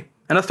cavalry,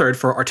 and a third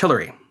for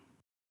artillery.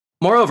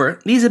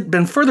 Moreover, these had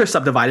been further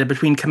subdivided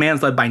between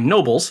commands led by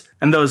nobles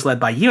and those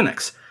led by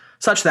eunuchs,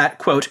 such that,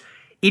 quote,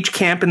 each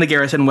camp in the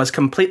garrison was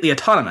completely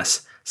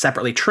autonomous,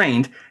 separately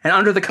trained, and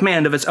under the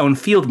command of its own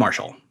field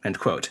marshal, end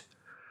quote.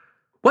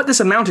 What this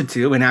amounted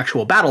to in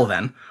actual battle,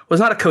 then, was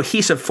not a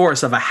cohesive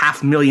force of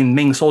 500,000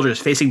 Ming soldiers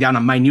facing down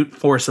a minute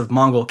force of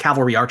Mongol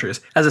cavalry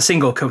archers as a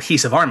single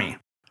cohesive army,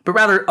 but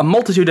rather a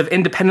multitude of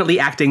independently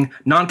acting,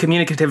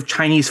 non-communicative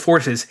Chinese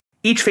forces,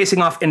 each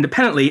facing off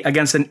independently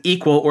against an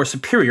equal or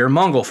superior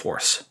Mongol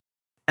force.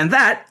 And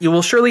that, you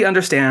will surely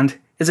understand,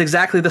 is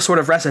exactly the sort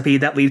of recipe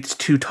that leads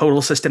to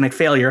total systemic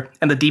failure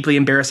and the deeply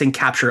embarrassing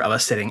capture of a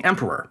sitting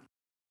emperor.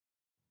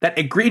 That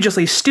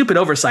egregiously stupid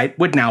oversight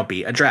would now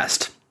be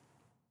addressed.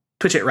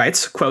 Twitchett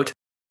writes, quote,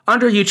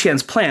 under Yu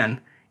Qian's plan,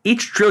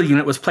 each drill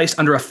unit was placed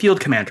under a field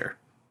commander,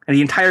 and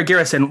the entire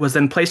garrison was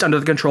then placed under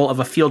the control of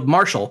a field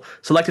marshal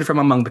selected from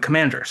among the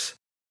commanders.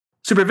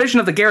 Supervision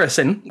of the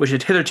garrison, which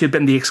had hitherto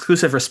been the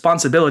exclusive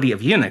responsibility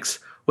of eunuchs,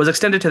 was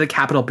extended to the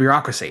capital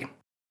bureaucracy.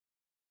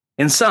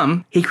 In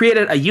sum, he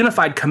created a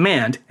unified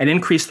command and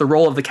increased the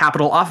role of the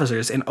capital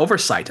officers in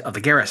oversight of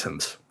the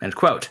garrisons. End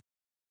quote.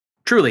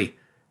 Truly,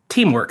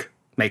 teamwork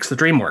makes the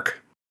dream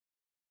work.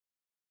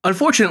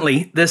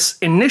 Unfortunately, this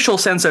initial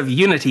sense of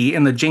unity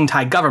in the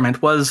Jingtai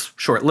government was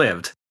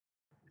short-lived.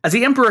 As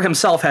the emperor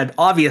himself had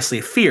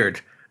obviously feared,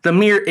 the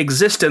mere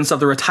existence of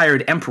the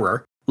retired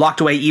emperor,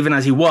 locked away even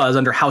as he was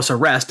under house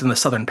arrest in the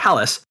southern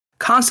palace,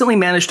 constantly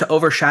managed to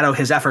overshadow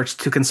his efforts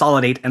to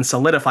consolidate and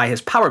solidify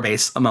his power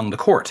base among the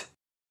court.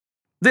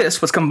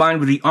 This was combined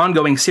with the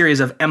ongoing series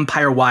of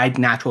empire-wide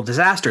natural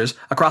disasters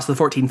across the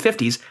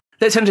 1450s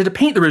that tended to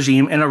paint the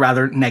regime in a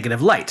rather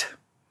negative light.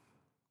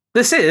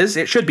 This is,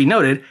 it should be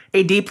noted,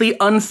 a deeply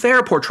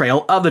unfair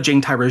portrayal of the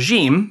Jingtai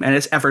regime and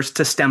its efforts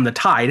to stem the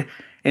tide,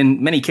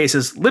 in many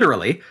cases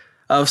literally,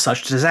 of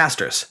such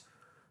disasters.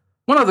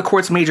 One of the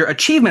court's major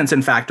achievements,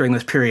 in fact, during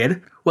this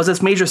period, was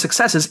its major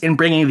successes in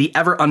bringing the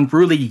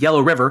ever-unruly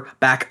Yellow River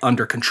back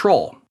under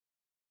control.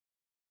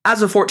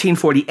 As of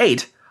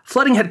 1448,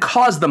 flooding had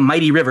caused the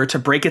mighty river to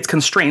break its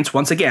constraints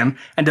once again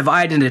and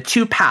divide into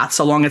 2 paths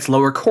along its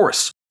lower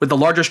course, with the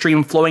larger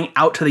stream flowing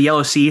out to the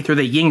Yellow Sea through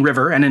the Ying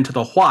River and into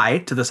the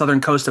Huai to the southern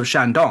coast of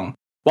Shandong,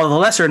 while the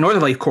lesser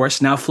northerly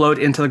course now flowed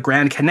into the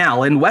Grand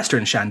Canal in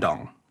western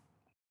Shandong.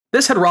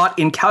 This had wrought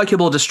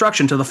incalculable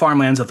destruction to the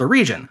farmlands of the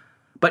region,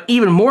 but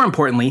even more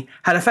importantly,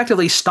 had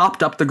effectively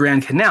stopped up the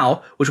Grand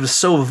Canal, which was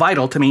so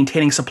vital to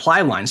maintaining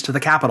supply lines to the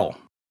capital.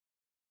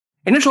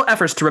 Initial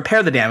efforts to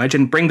repair the damage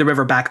and bring the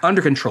river back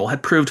under control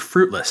had proved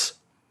fruitless.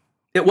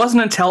 It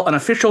wasn't until an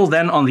official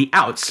then on the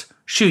outs,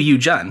 Xu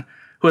Yuzhen,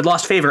 who had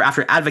lost favor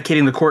after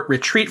advocating the court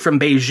retreat from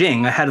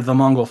Beijing ahead of the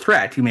Mongol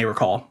threat, you may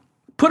recall,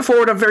 put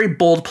forward a very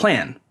bold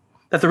plan,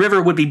 that the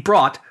river would be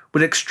brought,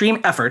 with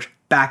extreme effort,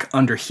 back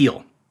under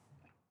heel.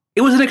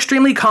 It was an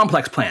extremely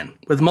complex plan,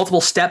 with multiple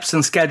steps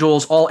and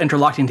schedules all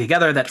interlocking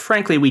together that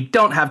frankly we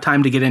don't have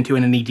time to get into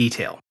in any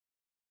detail.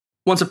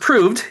 Once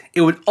approved,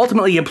 it would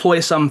ultimately employ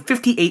some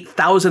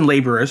 58,000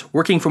 laborers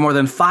working for more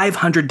than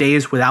 500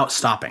 days without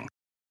stopping.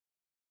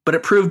 But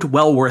it proved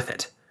well worth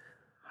it.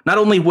 Not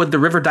only would the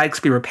river dikes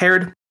be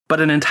repaired,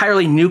 but an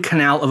entirely new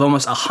canal of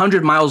almost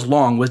 100 miles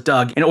long was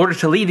dug in order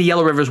to lead the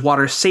Yellow River's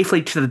water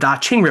safely to the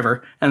Daqing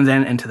River and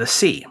then into the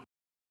sea.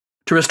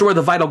 To restore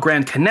the vital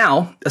Grand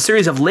Canal, a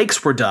series of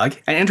lakes were dug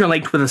and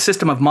interlinked with a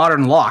system of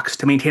modern locks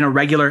to maintain a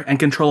regular and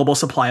controllable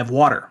supply of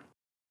water.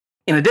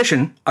 In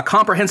addition, a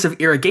comprehensive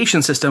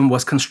irrigation system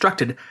was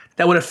constructed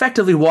that would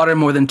effectively water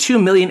more than 2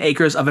 million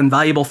acres of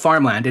invaluable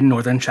farmland in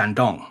northern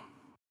Shandong.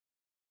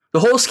 The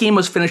whole scheme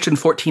was finished in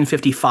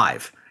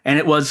 1455, and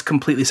it was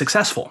completely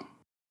successful.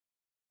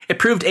 It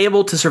proved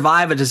able to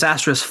survive a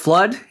disastrous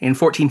flood in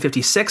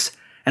 1456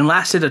 and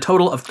lasted a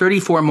total of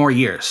 34 more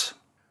years.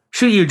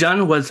 Xu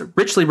Yuzhen was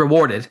richly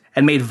rewarded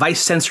and made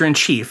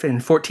vice-censor-in-chief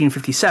in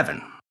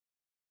 1457.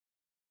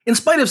 In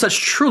spite of such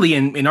truly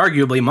and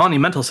inarguably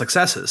monumental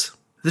successes,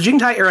 the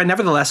Jingtai era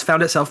nevertheless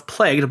found itself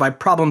plagued by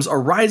problems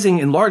arising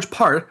in large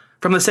part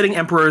from the sitting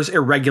emperor's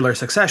irregular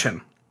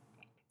succession.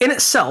 In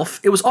itself,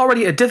 it was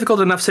already a difficult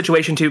enough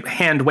situation to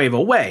hand-wave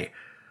away,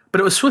 but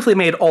it was swiftly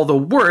made all the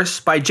worse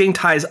by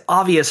Jingtai's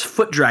obvious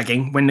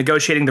foot-dragging when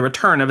negotiating the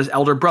return of his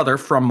elder brother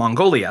from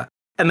Mongolia,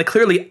 and the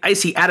clearly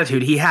icy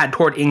attitude he had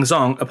toward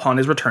Yingzong upon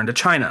his return to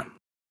China.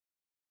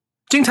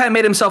 Jingtai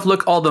made himself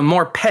look all the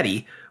more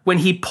petty when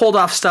he pulled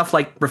off stuff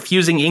like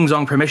refusing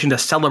Yingzong permission to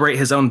celebrate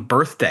his own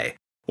birthday,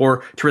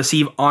 or to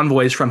receive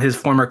envoys from his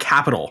former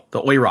capital,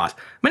 the Oirat,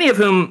 many of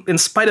whom, in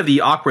spite of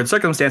the awkward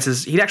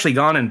circumstances, he'd actually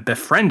gone and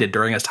befriended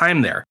during his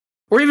time there,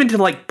 or even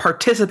to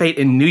participate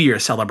in New Year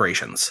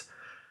celebrations.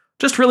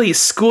 Just really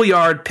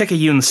schoolyard,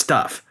 picayune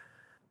stuff.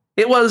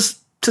 It was,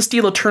 to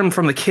steal a term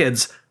from the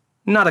kids,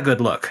 not a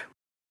good look.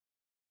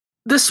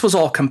 This was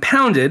all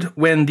compounded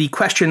when the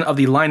question of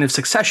the line of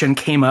succession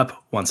came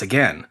up once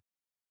again.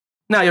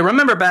 Now, you'll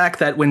remember back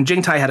that when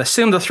Jingtai had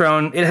assumed the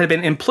throne, it had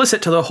been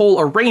implicit to the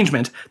whole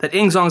arrangement that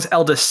Yingzong's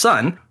eldest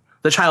son,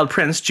 the child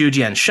prince Zhu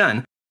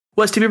Jianshen,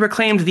 was to be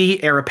proclaimed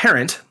the heir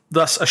apparent,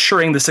 thus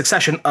assuring the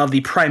succession of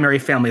the primary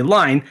family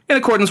line in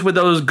accordance with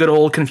those good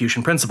old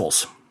Confucian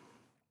principles.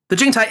 The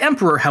Jingtai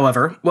Emperor,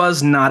 however,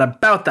 was not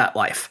about that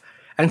life,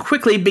 and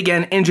quickly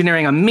began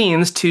engineering a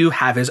means to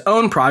have his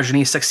own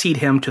progeny succeed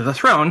him to the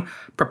throne,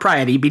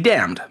 propriety be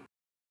damned.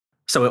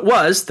 So it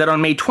was that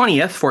on May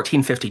 20th,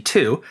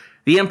 1452,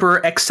 the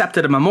emperor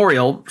accepted a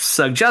memorial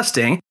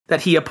suggesting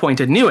that he appoint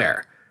a new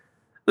heir.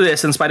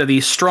 This in spite of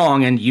the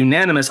strong and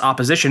unanimous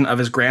opposition of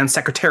his grand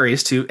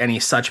secretaries to any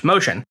such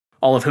motion,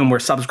 all of whom were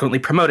subsequently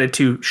promoted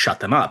to shut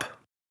them up.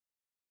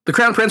 The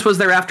crown prince was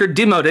thereafter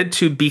demoted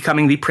to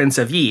becoming the Prince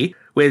of Yi,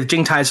 with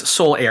Jingtai's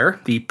sole heir,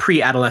 the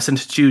pre-adolescent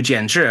Zhu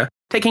Jianzhi,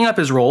 taking up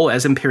his role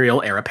as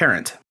imperial heir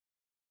apparent.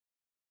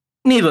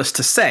 Needless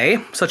to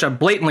say, such a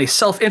blatantly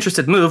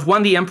self-interested move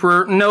won the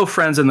emperor no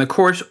friends in the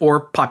court or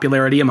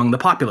popularity among the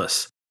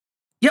populace.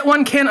 Yet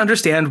one can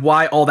understand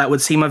why all that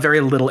would seem of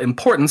very little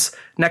importance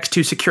next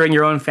to securing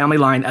your own family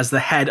line as the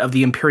head of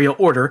the imperial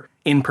order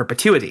in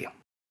perpetuity.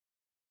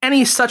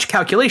 Any such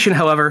calculation,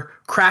 however,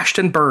 crashed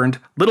and burned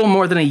little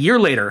more than a year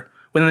later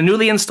when the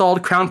newly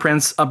installed crown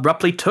prince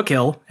abruptly took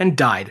ill and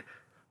died,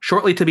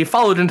 shortly to be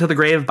followed into the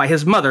grave by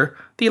his mother,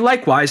 the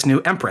likewise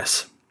new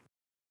empress.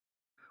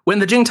 When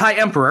the Jingtai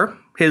Emperor,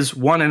 his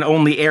one and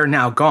only heir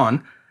now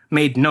gone,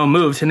 made no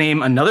move to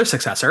name another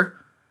successor,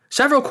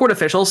 several court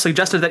officials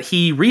suggested that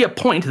he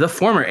reappoint the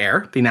former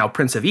heir, the now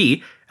Prince of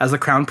Yi, as the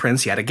crown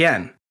prince yet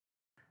again.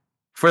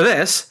 For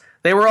this,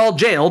 they were all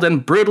jailed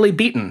and brutally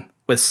beaten,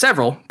 with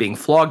several being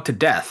flogged to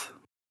death.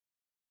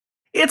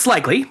 It's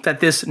likely that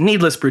this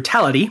needless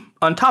brutality,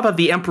 on top of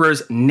the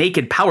emperor's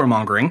naked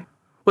power-mongering,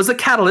 was the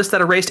catalyst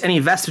that erased any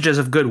vestiges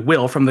of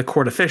goodwill from the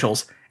court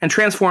officials and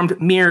transformed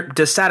mere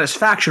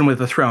dissatisfaction with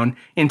the throne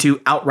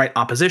into outright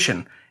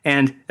opposition,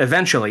 and,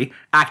 eventually,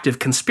 active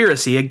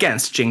conspiracy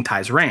against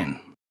Jingtai's reign.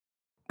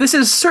 This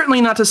is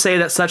certainly not to say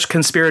that such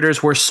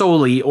conspirators were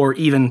solely, or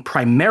even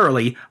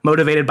primarily,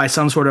 motivated by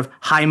some sort of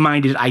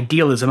high-minded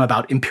idealism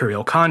about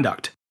imperial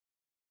conduct.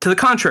 To the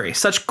contrary,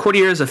 such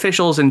courtiers,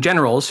 officials, and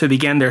generals who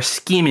began their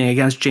scheming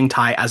against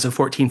Jingtai as of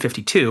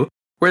 1452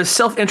 were as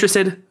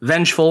self-interested,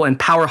 vengeful, and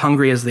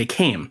power-hungry as they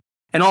came,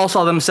 and all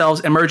saw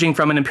themselves emerging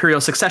from an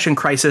imperial succession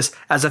crisis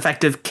as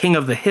effective king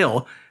of the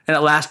hill, and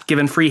at last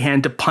given free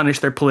hand to punish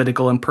their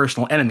political and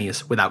personal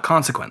enemies without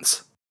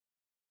consequence.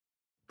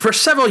 For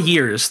several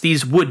years,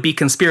 these would-be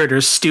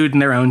conspirators stewed in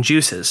their own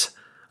juices,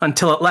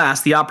 until at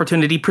last the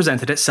opportunity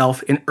presented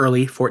itself in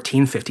early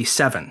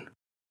 1457.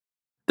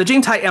 The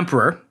Jingtai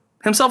Emperor,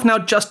 himself now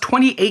just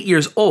 28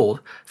 years old,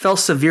 fell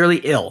severely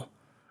ill,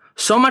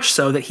 so much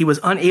so that he was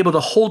unable to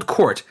hold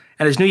court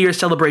and his New Year's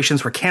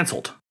celebrations were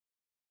cancelled.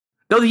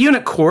 Though the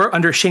eunuch corps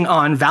under Xing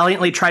An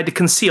valiantly tried to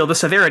conceal the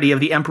severity of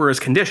the emperor's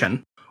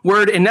condition,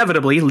 word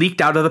inevitably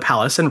leaked out of the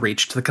palace and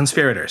reached the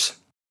conspirators.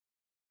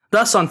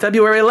 Thus, on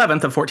February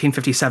 11th of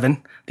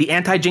 1457, the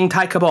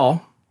anti-Jingtai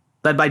cabal,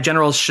 led by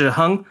generals Shi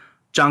Heng,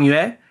 Zhang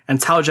Yue, and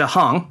Cao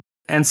Zhehong,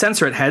 and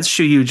censorate heads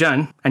Xu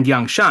Yuzhen and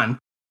Yang Shan,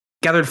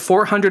 gathered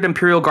 400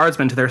 imperial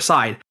guardsmen to their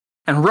side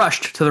and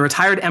rushed to the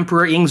retired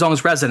Emperor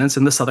Yingzong's residence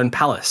in the southern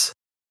palace.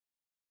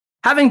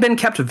 Having been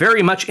kept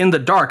very much in the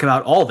dark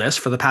about all this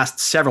for the past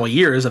several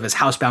years of his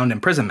housebound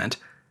imprisonment,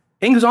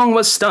 Yingzong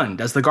was stunned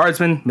as the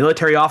guardsmen,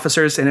 military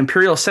officers, and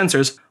imperial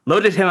censors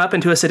loaded him up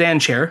into a sedan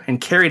chair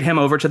and carried him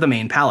over to the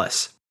main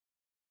palace.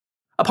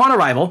 Upon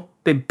arrival,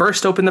 they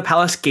burst open the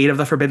palace gate of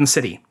the Forbidden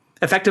City,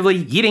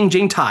 effectively yeeting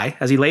Jingtai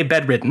as he lay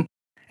bedridden,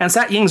 and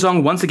sat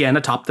Yingzong once again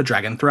atop the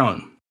dragon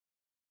throne.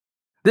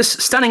 This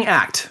stunning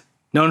act,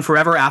 known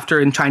forever after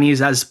in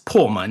Chinese as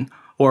Puomen,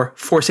 or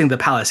forcing the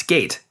palace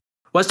gate,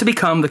 was to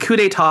become the coup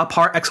d'etat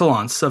par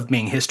excellence of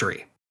Ming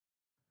history.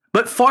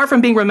 But far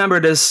from being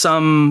remembered as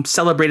some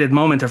celebrated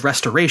moment of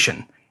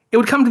restoration, it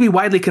would come to be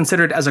widely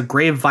considered as a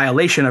grave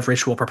violation of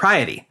ritual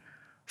propriety,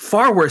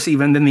 far worse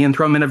even than the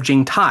enthronement of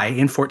Jingtai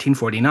in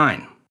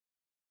 1449.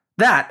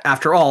 That,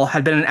 after all,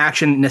 had been an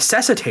action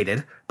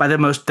necessitated by the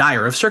most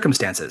dire of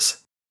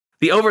circumstances.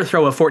 The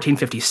overthrow of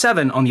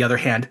 1457, on the other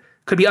hand,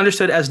 could be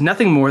understood as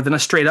nothing more than a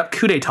straight-up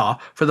coup d'etat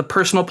for the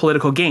personal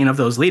political gain of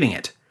those leading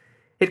it.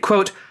 It,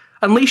 quote,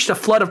 unleashed a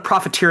flood of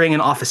profiteering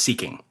and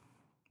office-seeking.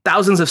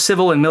 Thousands of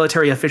civil and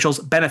military officials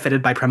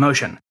benefited by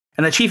promotion,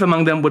 and the chief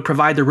among them would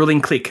provide the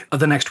ruling clique of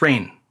the next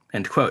reign,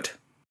 end quote.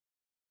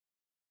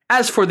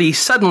 As for the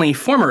suddenly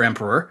former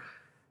emperor,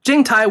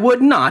 Jingtai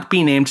would not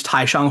be named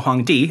Taishang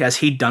Huangdi as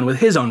he'd done with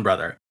his own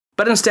brother,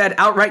 but instead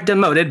outright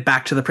demoted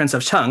back to the Prince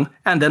of Cheng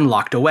and then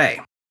locked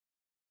away.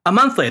 A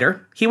month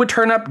later, he would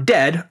turn up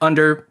dead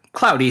under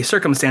cloudy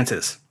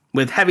circumstances,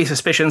 with heavy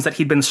suspicions that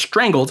he'd been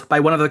strangled by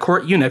one of the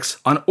court eunuchs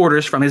on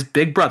orders from his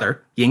big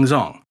brother,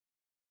 Yingzong.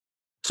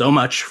 So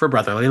much for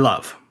brotherly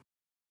love.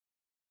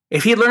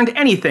 If he had learned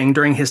anything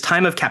during his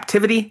time of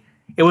captivity,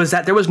 it was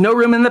that there was no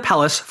room in the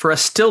palace for a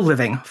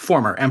still-living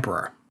former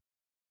emperor.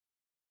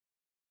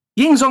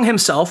 Yingzong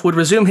himself would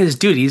resume his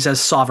duties as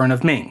sovereign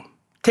of Ming,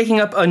 taking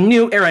up a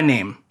new era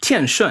name,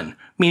 Tianshun,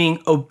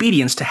 meaning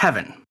obedience to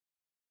heaven.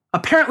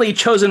 Apparently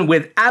chosen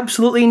with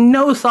absolutely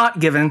no thought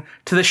given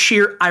to the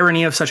sheer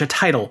irony of such a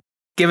title,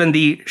 given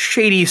the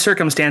shady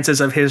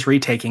circumstances of his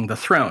retaking the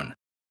throne.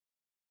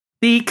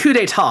 The coup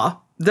d'etat,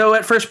 though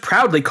at first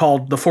proudly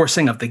called the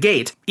forcing of the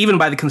gate, even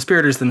by the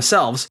conspirators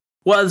themselves,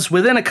 was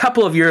within a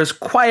couple of years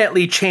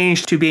quietly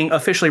changed to being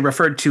officially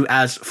referred to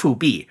as Fu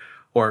Bi,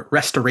 or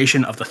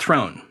restoration of the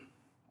throne.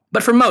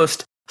 But for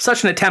most,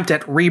 such an attempt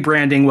at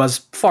rebranding was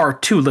far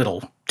too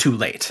little, too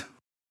late.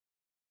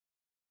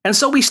 And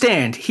so we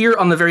stand here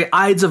on the very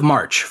Ides of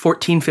March,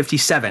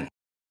 1457,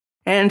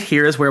 and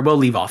here is where we'll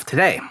leave off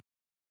today.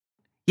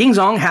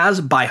 Yingzong has,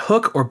 by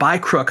hook or by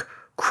crook,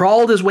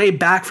 crawled his way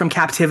back from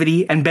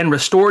captivity and been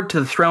restored to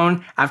the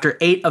throne after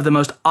 8 of the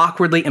most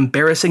awkwardly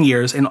embarrassing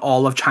years in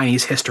all of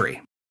Chinese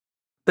history.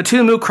 The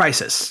Tumu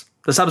crisis,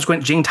 the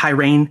subsequent Jingtai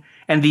reign,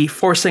 and the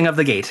forcing of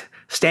the gate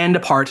stand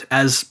apart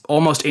as,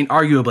 almost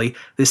inarguably,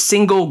 the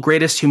single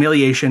greatest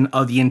humiliation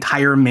of the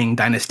entire Ming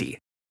Dynasty,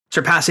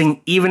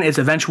 surpassing even its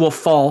eventual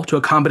fall to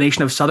a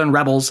combination of southern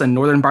rebels and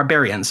northern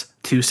barbarians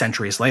 2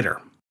 centuries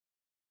later.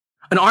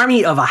 An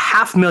army of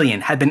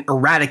 500,000 had been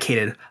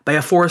eradicated by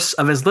a force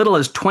of as little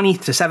as 20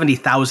 to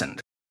 70,000.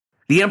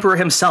 The emperor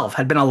himself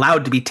had been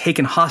allowed to be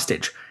taken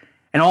hostage,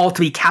 and all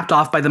to be capped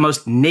off by the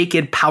most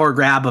naked power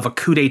grab of a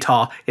coup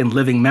d'etat in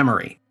living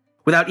memory,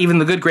 without even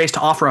the good grace to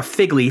offer a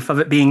fig leaf of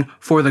it being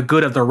for the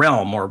good of the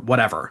realm or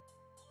whatever.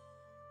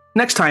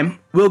 Next time,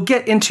 we'll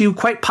get into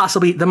quite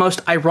possibly the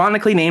most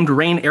ironically named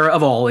reign era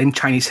of all in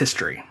Chinese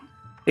history.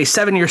 A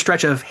 7-year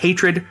stretch of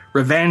hatred,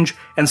 revenge,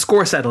 and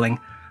score settling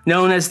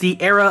known as the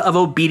Era of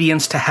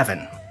Obedience to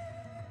Heaven.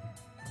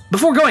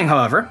 Before going,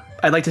 however,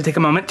 I'd like to take a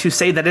moment to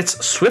say that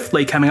it's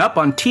swiftly coming up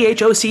on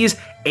THOC's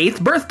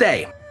 8th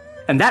birthday,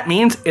 and that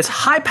means it's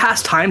high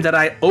past time that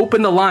I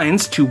open the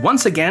lines to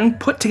once again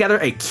put together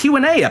a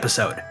Q&A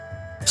episode.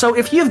 So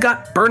if you've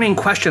got burning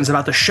questions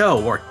about the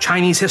show or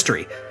Chinese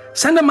history,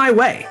 send them my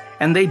way,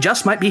 and they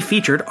just might be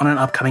featured on an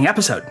upcoming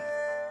episode.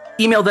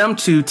 Email them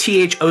to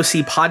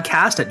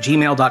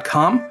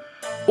thocpodcast@gmail.com,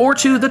 or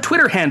to the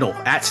Twitter handle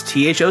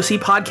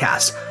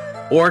 @THOCpodcast,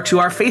 or to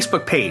our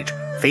Facebook page,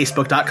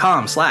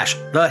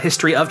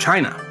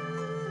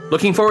 facebook.com/thehistoryofchina.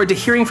 Looking forward to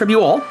hearing from you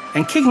all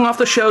and kicking off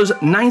the show's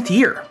 9th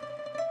year.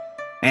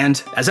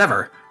 And, as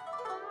ever,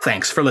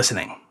 thanks for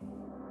listening.